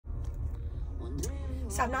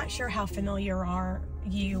So I'm not sure how familiar are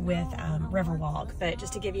you with Riverwalk, but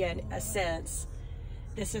just to give you a sense,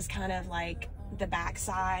 this is kind of like the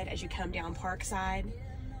backside as you come down Parkside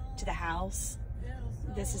to the house.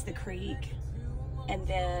 This is the creek, and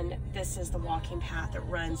then this is the walking path that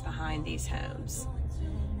runs behind these homes.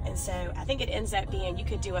 And so I think it ends up being, you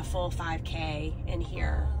could do a full 5K in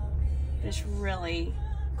here. It's really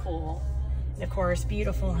cool. And of course,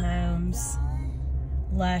 beautiful homes,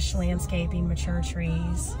 lush landscaping, mature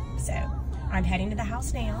trees. So I'm heading to the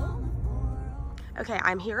house now. Okay,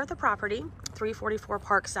 I'm here at the property, 344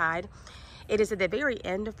 Parkside. It is at the very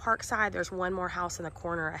end of Parkside. There's one more house in the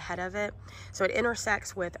corner ahead of it. So it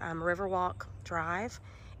intersects with Riverwalk Drive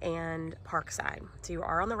and Parkside. So you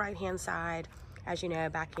are on the right-hand side, as you know,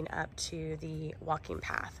 backing up to the walking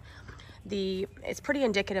path. It's pretty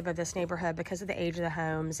indicative of this neighborhood because of the age of the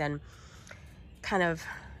homes, and kind of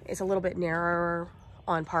it's a little bit narrower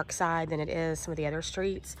on Parkside than it is some of the other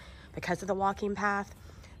streets because of the walking path.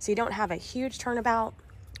 So you don't have a huge turnabout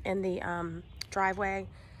in the driveway,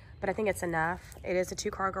 but I think it's enough. It is a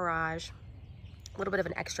 2-car garage, a little bit of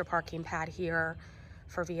an extra parking pad here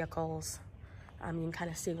for vehicles. You can kind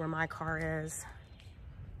of see where my car is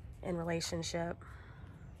in relationship.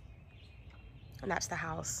 And that's the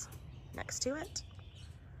house next to it.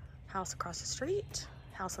 House across the street,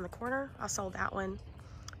 house on the corner. I sold that one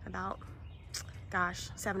about, gosh,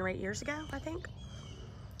 7 or 8 years ago, I think.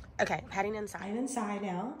 Okay, heading inside. I'm inside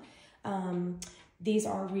now. These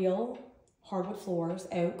are real hardwood floors,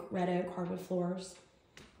 red oak hardwood floors.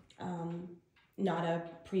 Not a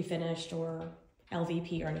pre-finished or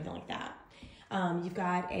LVP or anything like that. You've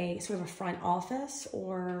got a sort of a front office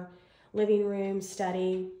or living room,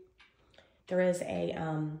 study. There is a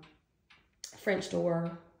French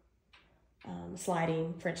door,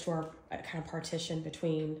 sliding French door, kind of partition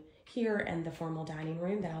between here and the formal dining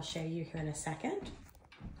room that I'll show you here in a second.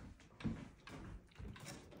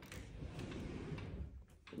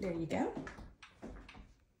 There you go.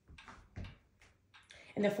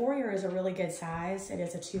 And the foyer is a really good size. It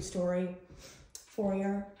is a 2-story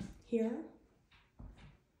foyer here,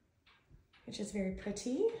 which is very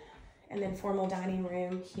pretty. And then formal dining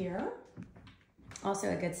room here, also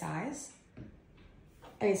a good size.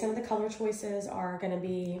 I mean, some of the color choices are gonna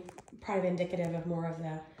be probably indicative of more of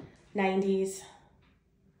the 90s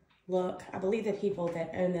look. I believe the people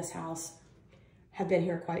that own this house have been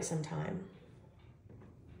here quite some time.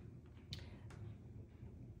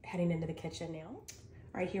 Heading into the kitchen now.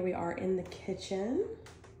 All right, here we are in the kitchen.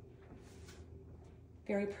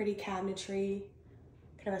 Very pretty cabinetry,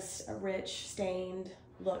 kind of a rich stained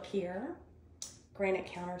look here. Granite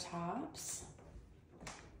countertops.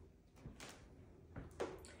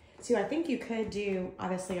 So I think you could do,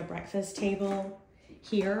 obviously, a breakfast table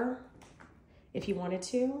here if you wanted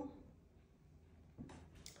to.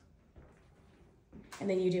 And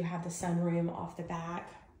then you do have the sunroom off the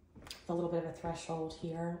back, a little bit of a threshold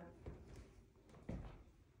here.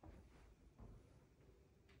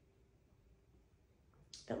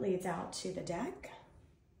 That leads out to the deck.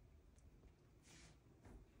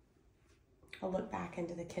 I'll look back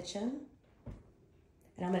into the kitchen.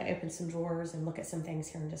 And I'm going to open some drawers and look at some things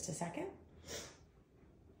here in just a second.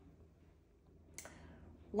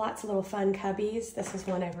 Lots of little fun cubbies. This is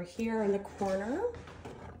one over here in the corner.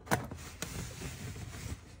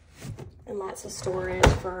 And lots of storage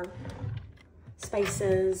for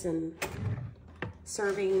spices and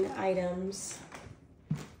serving items.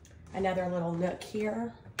 Another little nook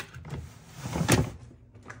here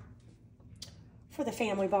for the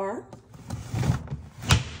family bar.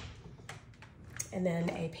 And then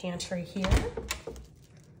a pantry here.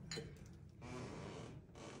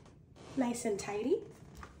 Nice and tidy.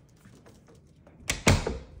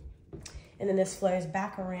 And then this flows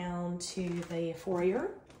back around to the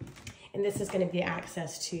foyer. And this is going to be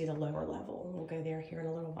access to the lower level. We'll go there here in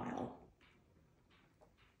a little while.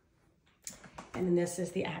 And then this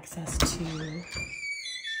is the access to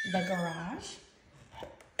the garage.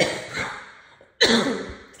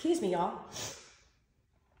 Excuse me, y'all.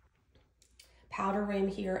 Powder room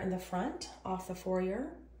here in the front off the foyer.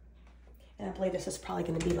 And I believe this is probably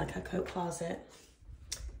going to be like a coat closet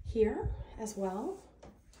here as well.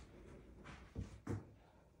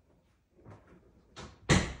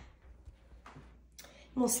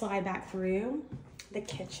 We'll slide back through the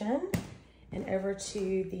kitchen and over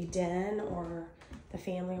to the den or the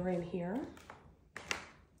family room here.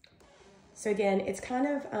 So again, it's kind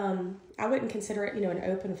of, I wouldn't consider it, an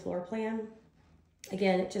open floor plan.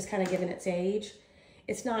 Again, just kind of given its age.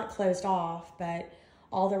 It's not closed off, but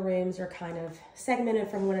all the rooms are kind of segmented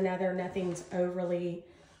from one another. Nothing's overly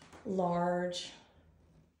large,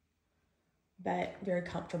 but very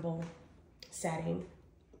comfortable setting.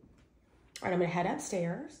 All right, I'm gonna head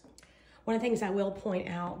upstairs. One of the things I will point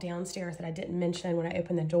out downstairs that I didn't mention when I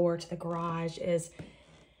opened the door to the garage is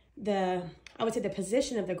I would say the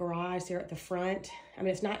position of the garage there at the front. I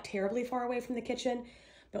mean, it's not terribly far away from the kitchen,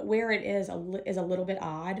 but where it is a little bit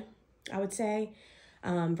odd, I would say,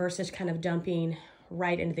 versus kind of dumping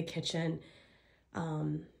right into the kitchen,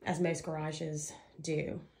 as most garages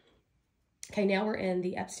do. Okay, now we're in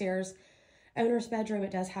the upstairs owner's bedroom.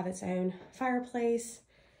 It does have its own fireplace,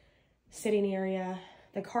 sitting area.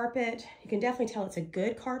 The carpet, you can definitely tell it's a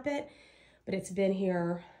good carpet, but it's been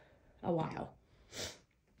here a while.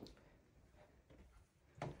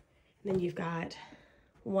 And then you've got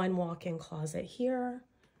one walk-in closet here.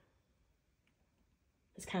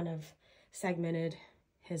 It's kind of segmented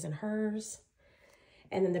his and hers.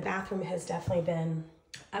 And then the bathroom has definitely been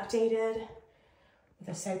updated with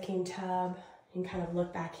a soaking tub. You can kind of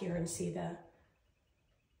look back here and see the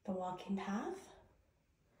walking path.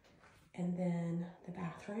 And then the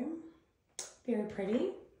bathroom, very pretty.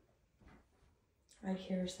 Right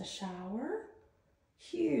here's the shower,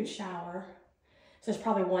 huge shower. So it's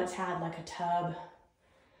probably once had like a tub,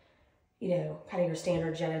 you know, kind of your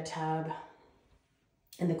standard jetted tub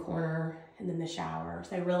in the corner, and then the shower.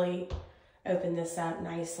 So they really opened this up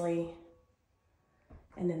nicely.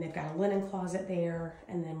 And then they've got a linen closet there,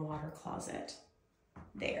 and then water closet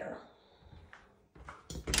there.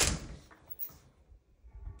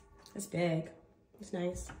 It's big, it's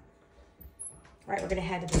nice. All right, we're gonna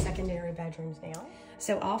head to the secondary bedrooms now.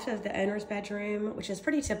 So off of the owner's bedroom, which is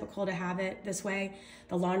pretty typical to have it this way,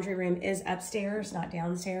 the laundry room is upstairs, not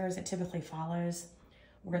downstairs. It typically follows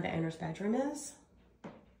where the owner's bedroom is.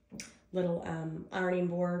 Little ironing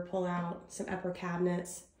board pull out, some upper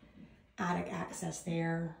cabinets, attic access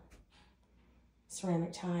there,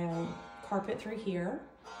 ceramic tile, carpet through here.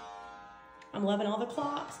 I'm loving all the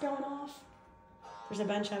clocks going off. There's a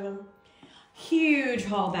bunch of them. Huge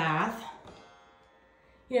hall bath.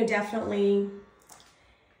 You know, definitely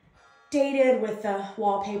dated with the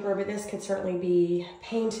wallpaper, but this could certainly be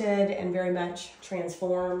painted and very much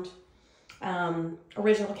transformed.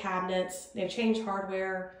 Original cabinets. They've changed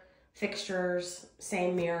hardware, fixtures,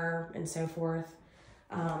 same mirror, and so forth.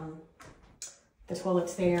 The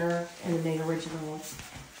toilet's there, and then the original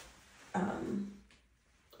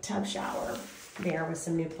tub shower there with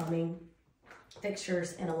some new plumbing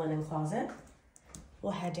fixtures and a linen closet.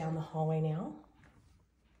 We'll head down the hallway now.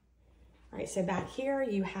 All right, so back here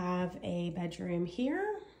you have a bedroom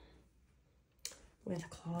here with a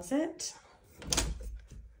closet.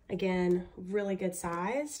 Again, really good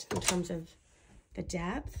sized in terms of the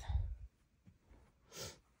depth.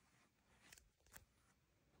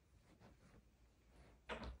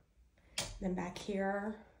 Then back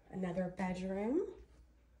here, another bedroom.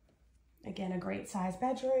 Again, a great size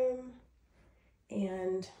bedroom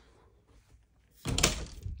and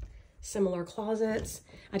similar closets.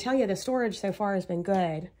 I tell you, the storage so far has been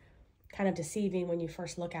good. Kind of deceiving when you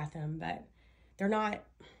first look at them, but they're not,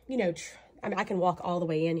 you know, I mean, I can walk all the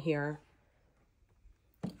way in here,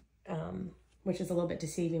 which is a little bit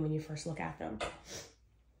deceiving when you first look at them.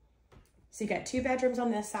 So you got two bedrooms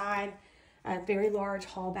on this side, a very large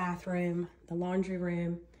hall bathroom, the laundry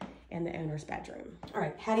room, and the owner's bedroom. All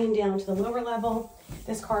right, heading down to the lower level.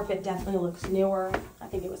 This carpet definitely looks newer. I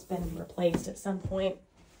think it was been replaced at some point.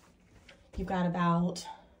 You've got about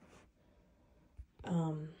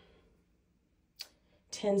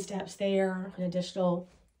 10 steps there, an additional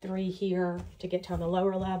 3 here to get to the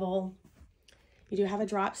lower level. You do have a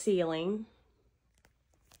drop ceiling.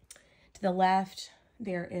 To the left,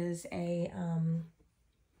 there is a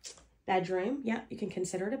bedroom. Yeah, you can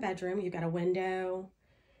consider it a bedroom. You've got a window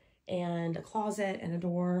and a closet and a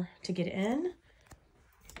door to get in.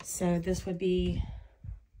 So this would be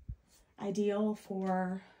ideal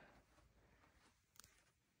for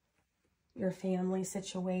your family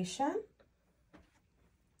situation.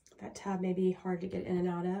 That tub may be hard to get in and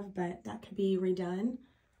out of, but that could be redone.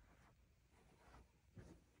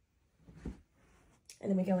 And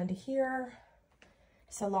then we go into here.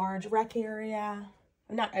 It's a large rec area.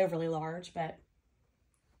 Not overly large, but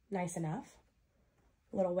nice enough.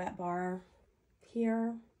 Little wet bar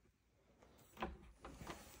here.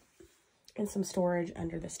 And some storage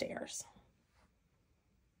under the stairs.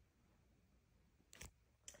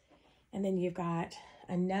 And then you've got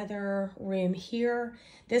another room here.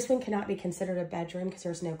 This one cannot be considered a bedroom because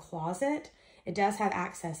there's no closet. It does have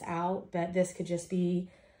access out, but this could just be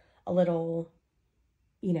a little,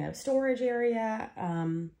 you know, storage area,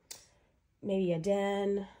 maybe a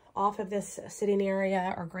den off of this sitting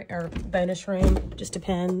area or bonus room, just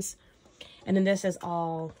depends. And then this is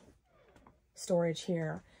all storage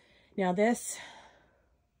here. Now this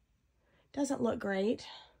doesn't look great.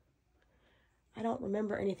 I don't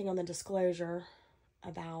remember anything on the disclosure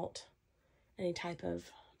about any type of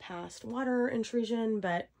past water intrusion,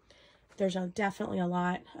 but there's definitely a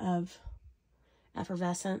lot of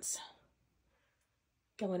effervescence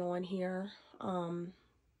going on here.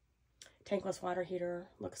 Tankless water heater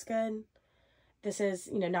looks good. This is,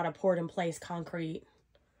 you know, not a poured in place concrete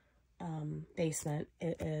basement.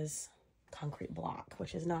 It is concrete block,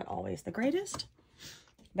 which is not always the greatest,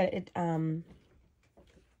 but it hard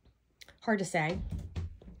to say.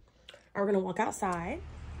 We're gonna walk outside.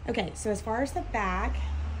 Okay, so as far as the back,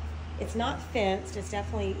 it's not fenced. It's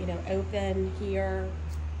definitely, you know, open here.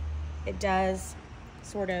 It does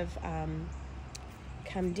sort of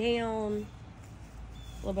come down,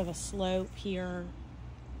 a little bit of a slope here,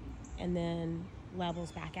 and then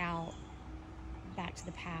levels back out, back to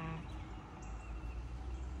the path.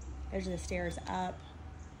 There's the stairs up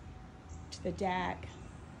to the deck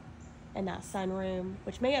and that sunroom,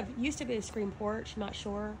 which may have used to be a screen porch, not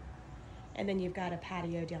sure. And then you've got a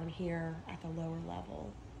patio down here at the lower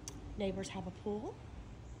level. Neighbors have a pool.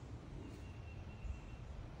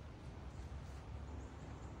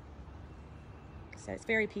 So it's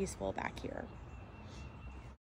very peaceful back here.